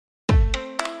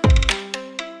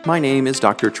My name is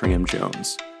Dr. Tram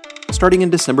Jones. Starting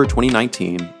in December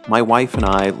 2019, my wife and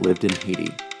I lived in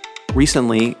Haiti.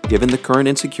 Recently, given the current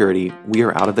insecurity, we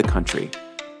are out of the country,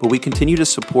 but we continue to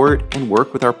support and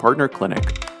work with our partner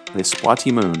clinic, L'Espoir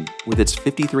Timoun, with its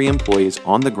 53 employees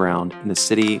on the ground in the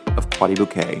city of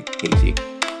Croix-des-Bouquets, Haiti.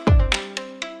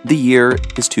 The year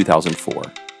is 2004.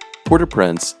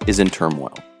 Port-au-Prince is in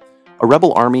turmoil. A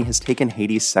rebel army has taken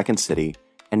Haiti's second city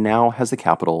and now has the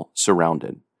capital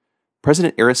surrounded.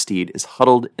 President Aristide is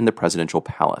huddled in the presidential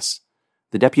palace.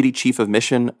 The deputy chief of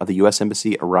mission of the U.S.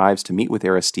 Embassy arrives to meet with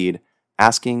Aristide,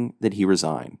 asking that he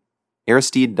resign.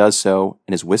 Aristide does so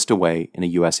and is whisked away in a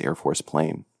U.S. Air Force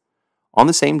plane. On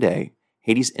the same day,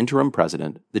 Haiti's interim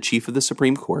president, the chief of the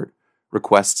Supreme Court,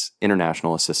 requests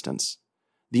international assistance.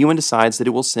 The UN decides that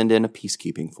it will send in a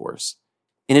peacekeeping force.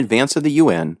 In advance of the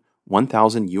UN,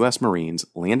 1,000 U.S. Marines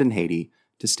land in Haiti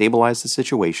to stabilize the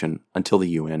situation until the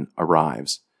UN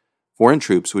arrives. Foreign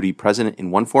troops would be present in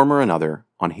one form or another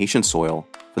on Haitian soil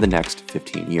for the next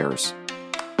 15 years.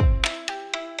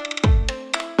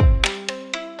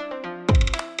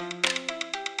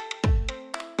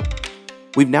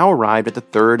 We've now arrived at the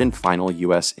third and final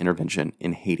U.S. intervention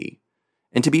in Haiti.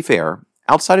 And to be fair,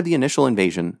 outside of the initial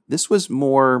invasion, this was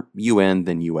more UN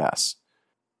than U.S.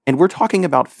 And we're talking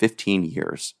about 15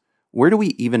 years. Where do we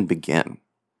even begin?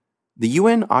 The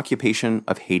UN occupation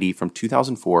of Haiti from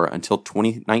 2004 until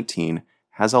 2019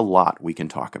 has a lot we can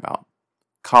talk about.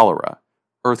 Cholera,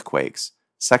 earthquakes,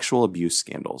 sexual abuse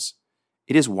scandals.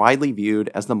 It is widely viewed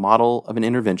as the model of an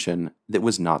intervention that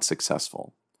was not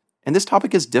successful. And this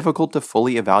topic is difficult to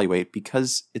fully evaluate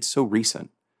because it's so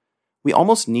recent. We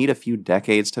almost need a few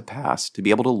decades to pass to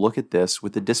be able to look at this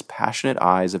with the dispassionate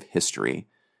eyes of history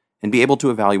and be able to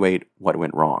evaluate what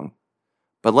went wrong.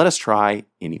 But let us try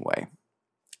anyway.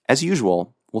 As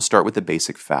usual, we'll start with the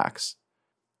basic facts.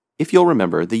 If you'll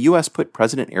remember, the U.S. put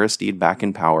President Aristide back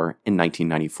in power in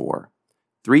 1994,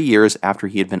 3 years after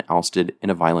he had been ousted in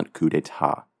a violent coup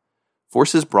d'etat.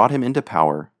 Forces brought him into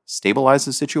power, stabilized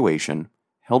the situation,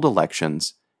 held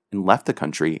elections, and left the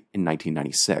country in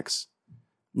 1996.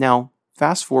 Now,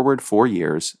 fast forward 4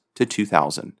 years to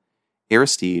 2000.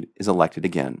 Aristide is elected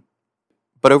again.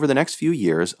 But over the next few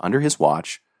years, under his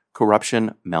watch,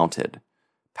 corruption mounted.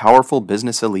 Powerful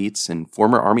business elites and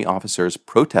former army officers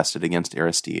protested against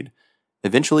Aristide,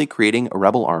 eventually creating a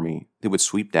rebel army that would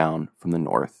sweep down from the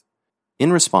north.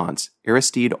 In response,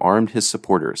 Aristide armed his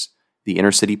supporters, the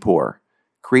inner-city poor,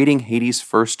 creating Haiti's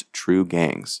first true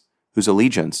gangs, whose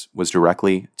allegiance was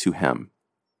directly to him.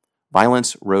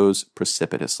 Violence rose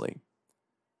precipitously.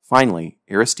 Finally,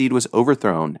 Aristide was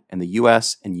overthrown and the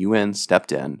U.S. and UN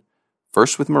stepped in,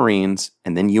 first with Marines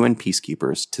and then UN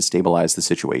peacekeepers to stabilize the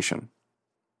situation.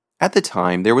 At the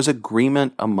time, there was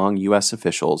agreement among U.S.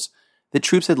 officials that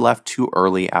troops had left too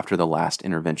early after the last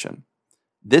intervention.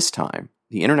 This time,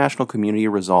 the international community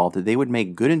resolved that they would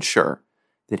make good and sure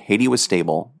that Haiti was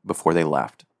stable before they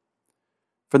left.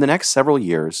 For the next several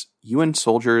years, UN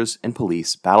soldiers and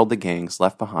police battled the gangs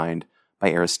left behind by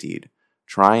Aristide,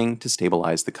 trying to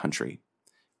stabilize the country.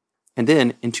 And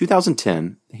then, in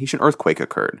 2010, the Haitian earthquake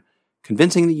occurred,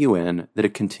 convincing the UN that a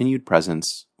continued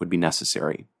presence would be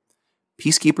necessary.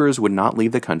 Peacekeepers would not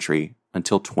leave the country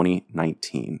until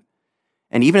 2019.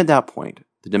 And even at that point,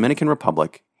 the Dominican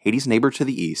Republic, Haiti's neighbor to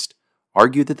the east,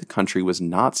 argued that the country was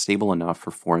not stable enough for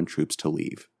foreign troops to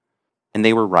leave. And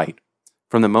they were right.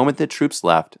 From the moment that troops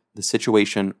left, the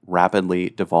situation rapidly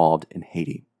devolved in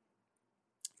Haiti.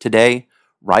 Today,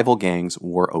 rival gangs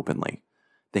war openly.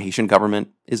 The Haitian government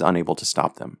is unable to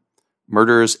stop them.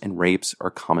 Murders and rapes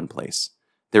are commonplace.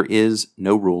 There is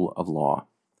no rule of law.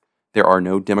 There are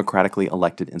no democratically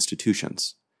elected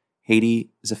institutions.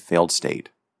 Haiti is a failed state.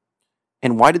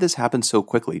 And why did this happen so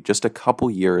quickly, just a couple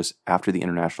years after the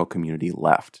international community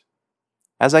left?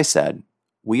 As I said,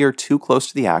 we are too close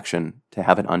to the action to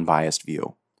have an unbiased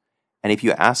view. And if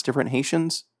you ask different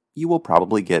Haitians, you will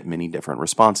probably get many different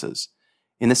responses,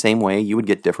 in the same way you would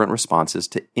get different responses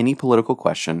to any political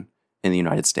question in the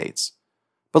United States.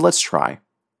 But let's try.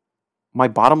 My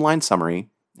bottom line summary,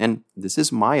 and this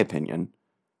is my opinion,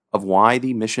 of why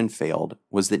the mission failed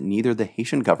was that neither the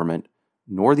Haitian government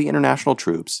nor the international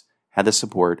troops had the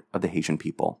support of the Haitian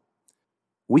people.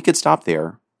 We could stop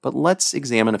there, but let's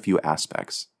examine a few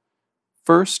aspects.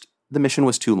 First, the mission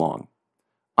was too long.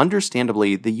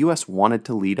 Understandably, the U.S. wanted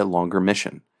to lead a longer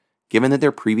mission, given that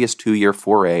their previous 2-year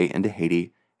foray into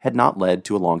Haiti had not led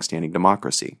to a long-standing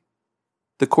democracy.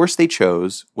 The course they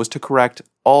chose was to correct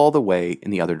all the way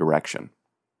in the other direction.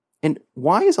 And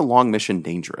why is a long mission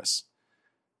dangerous?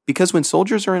 Because when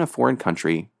soldiers are in a foreign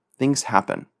country, things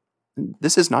happen.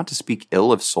 This is not to speak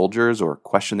ill of soldiers or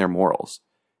question their morals.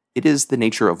 It is the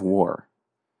nature of war.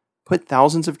 Put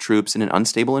thousands of troops in an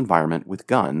unstable environment with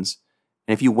guns,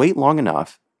 and if you wait long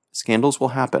enough, scandals will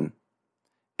happen.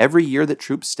 Every year that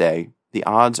troops stay, the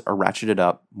odds are ratcheted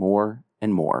up more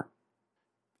and more.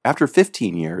 After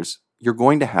 15 years, you're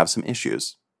going to have some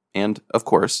issues. And, of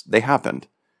course, they happened.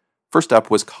 First up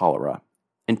was cholera.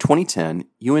 In 2010,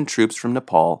 UN troops from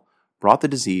Nepal brought the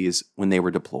disease when they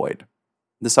were deployed.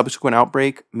 The subsequent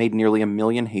outbreak made nearly 1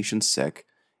 million Haitians sick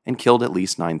and killed at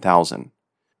least 9,000.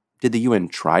 Did the UN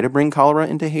try to bring cholera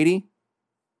into Haiti?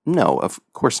 No, of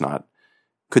course not.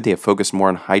 Could they have focused more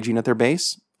on hygiene at their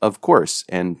base? Of course,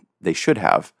 and they should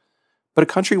have. But a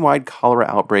countrywide cholera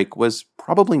outbreak was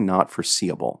probably not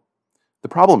foreseeable. The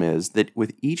problem is that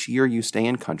with each year you stay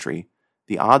in country,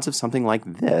 the odds of something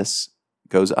like this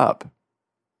goes up.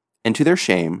 And to their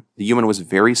shame, the UN was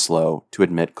very slow to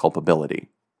admit culpability.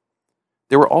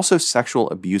 There were also sexual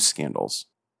abuse scandals.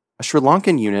 A Sri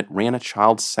Lankan unit ran a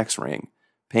child sex ring,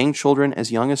 paying children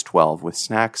as young as 12 with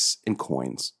snacks and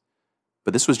coins.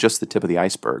 But this was just the tip of the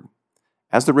iceberg.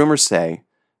 As the rumors say,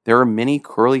 there are many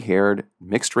curly-haired,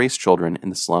 mixed-race children in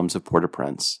the slums of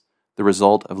Port-au-Prince, the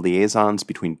result of liaisons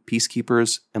between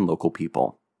peacekeepers and local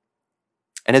people.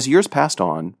 And as years passed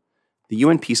on, the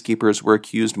UN peacekeepers were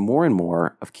accused more and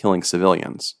more of killing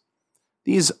civilians.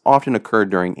 These often occurred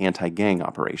during anti-gang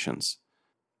operations.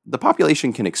 The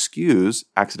population can excuse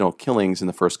accidental killings in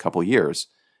the first couple years,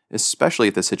 especially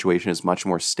if the situation is much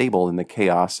more stable than the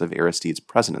chaos of Aristide's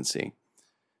presidency.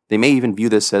 They may even view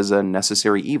this as a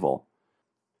necessary evil.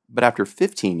 But after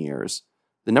 15 years,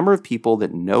 the number of people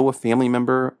that know a family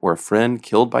member or a friend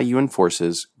killed by UN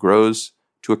forces grows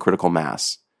to a critical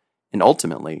mass, and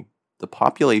ultimately, the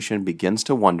population begins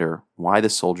to wonder why the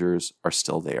soldiers are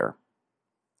still there.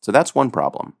 So that's one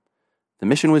problem. The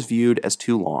mission was viewed as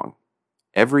too long.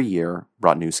 Every year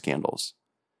brought new scandals.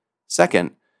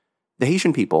 Second, the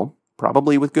Haitian people,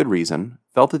 probably with good reason,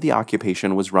 felt that the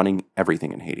occupation was running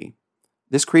everything in Haiti.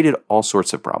 This created all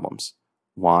sorts of problems.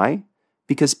 Why?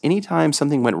 Because anytime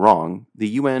something went wrong, the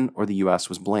UN or the US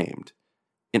was blamed.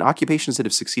 In occupations that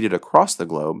have succeeded across the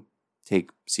globe,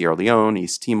 take Sierra Leone,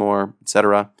 East Timor,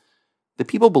 etc., the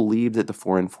people believed that the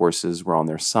foreign forces were on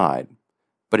their side.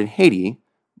 But in Haiti,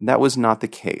 that was not the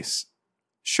case.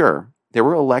 Sure, there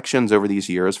were elections over these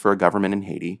years for a government in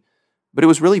Haiti, but it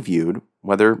was really viewed,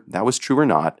 whether that was true or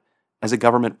not, as a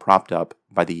government propped up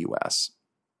by the US.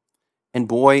 And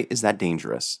boy, is that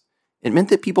dangerous. It meant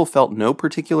that people felt no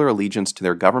particular allegiance to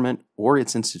their government or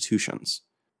its institutions.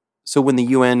 So when the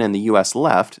UN and the US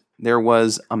left, there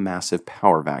was a massive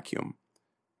power vacuum.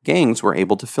 Gangs were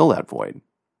able to fill that void.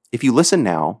 If you listen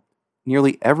now,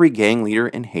 nearly every gang leader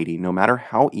in Haiti, no matter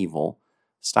how evil,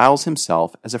 styles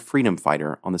himself as a freedom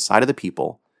fighter on the side of the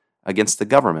people against the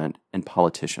government and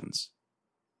politicians.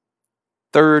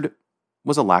 Third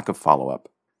was a lack of follow-up.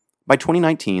 By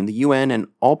 2019, the UN and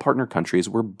all partner countries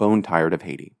were bone-tired of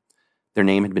Haiti. Their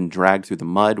name had been dragged through the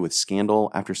mud with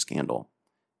scandal after scandal.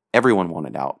 Everyone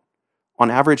wanted out.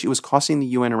 On average, it was costing the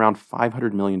UN around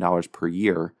 $500 million per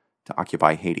year to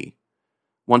occupy Haiti.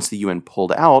 Once the UN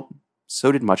pulled out,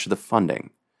 so did much of the funding.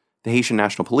 The Haitian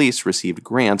National Police received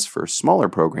grants for smaller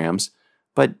programs,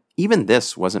 but even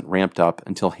this wasn't ramped up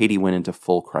until Haiti went into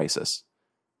full crisis.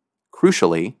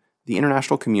 Crucially, the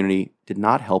international community did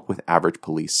not help with average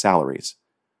police salaries.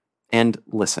 And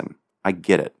listen, I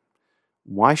get it.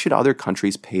 Why should other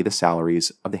countries pay the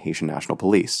salaries of the Haitian National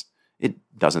Police? It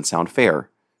doesn't sound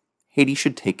fair. Haiti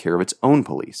should take care of its own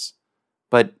police.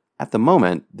 But at the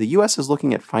moment, the US is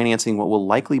looking at financing what will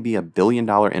likely be $1 billion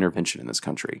intervention in this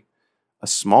country. A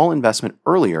small investment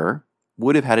earlier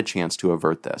would have had a chance to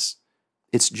avert this.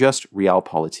 It's just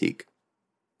realpolitik.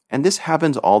 And this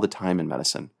happens all the time in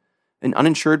medicine. An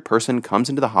uninsured person comes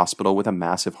into the hospital with a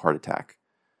massive heart attack.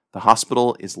 The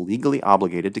hospital is legally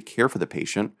obligated to care for the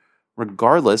patient,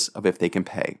 regardless of if they can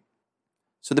pay.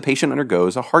 So the patient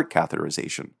undergoes a heart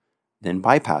catheterization, then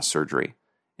bypass surgery,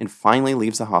 and finally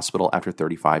leaves the hospital after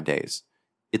 35 days.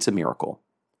 It's a miracle.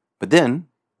 But then,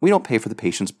 we don't pay for the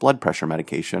patient's blood pressure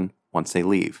medication once they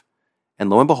leave. And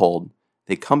lo and behold,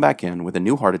 they come back in with a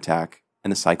new heart attack,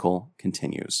 and the cycle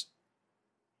continues.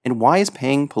 And why is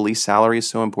paying police salaries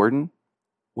so important?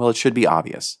 Well, it should be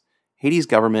obvious. Haiti's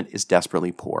government is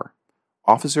desperately poor.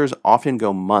 Officers often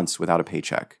go months without a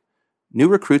paycheck. New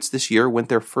recruits this year went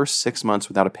their first 6 months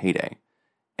without a payday.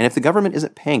 And if the government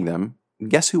isn't paying them,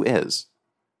 guess who is?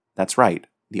 That's right,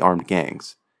 the armed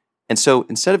gangs. And so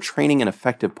instead of training an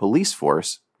effective police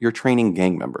force, you're training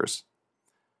gang members.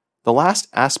 The last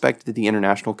aspect that the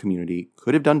international community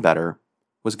could have done better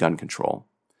was gun control.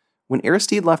 When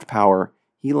Aristide left power,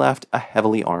 he left a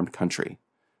heavily armed country.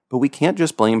 But we can't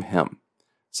just blame him.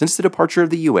 Since the departure of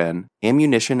the UN,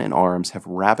 ammunition and arms have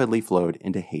rapidly flowed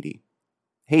into Haiti.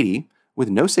 Haiti, with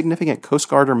no significant Coast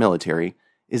Guard or military,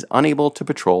 is unable to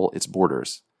patrol its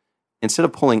borders. Instead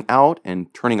of pulling out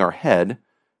and turning our head,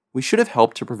 we should have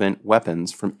helped to prevent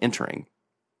weapons from entering.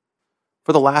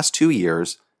 For the last 2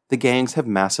 years, the gangs have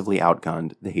massively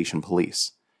outgunned the Haitian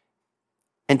police.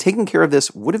 And taking care of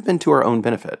this would have been to our own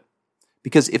benefit,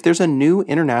 because if there's a new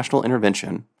international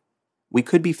intervention, we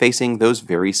could be facing those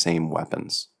very same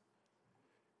weapons.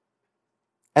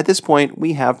 At this point,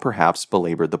 we have perhaps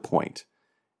belabored the point,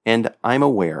 and I'm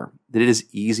aware that it is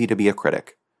easy to be a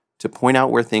critic, to point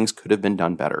out where things could have been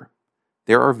done better.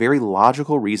 There are very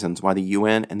logical reasons why the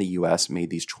UN and the US made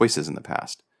these choices in the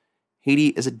past. Haiti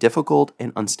is a difficult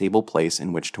and unstable place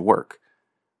in which to work,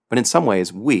 but in some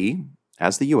ways we,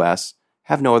 as the US,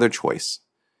 have no other choice.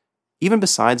 Even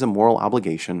besides a moral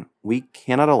obligation, we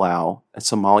cannot allow a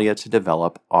Somalia to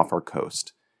develop off our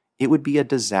coast. It would be a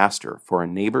disaster for our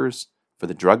neighbors, for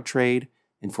the drug trade,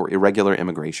 and for irregular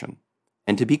immigration.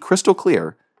 And to be crystal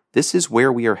clear, this is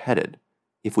where we are headed,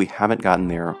 if we haven't gotten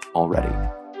there already.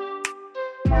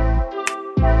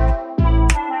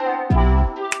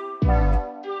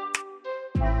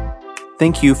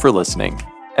 Thank you for listening.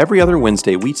 Every other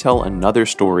Wednesday, we tell another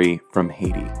story from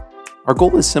Haiti. Our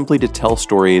goal is simply to tell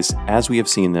stories as we have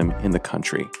seen them in the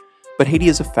country. But Haiti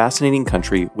is a fascinating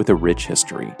country with a rich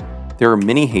history. There are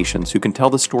many Haitians who can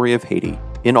tell the story of Haiti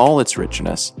in all its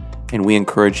richness, and we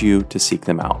encourage you to seek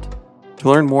them out. To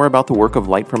learn more about the work of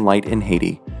Light from Light in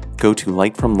Haiti, go to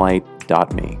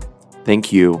lightfromlight.me.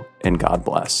 Thank you, and God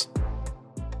bless.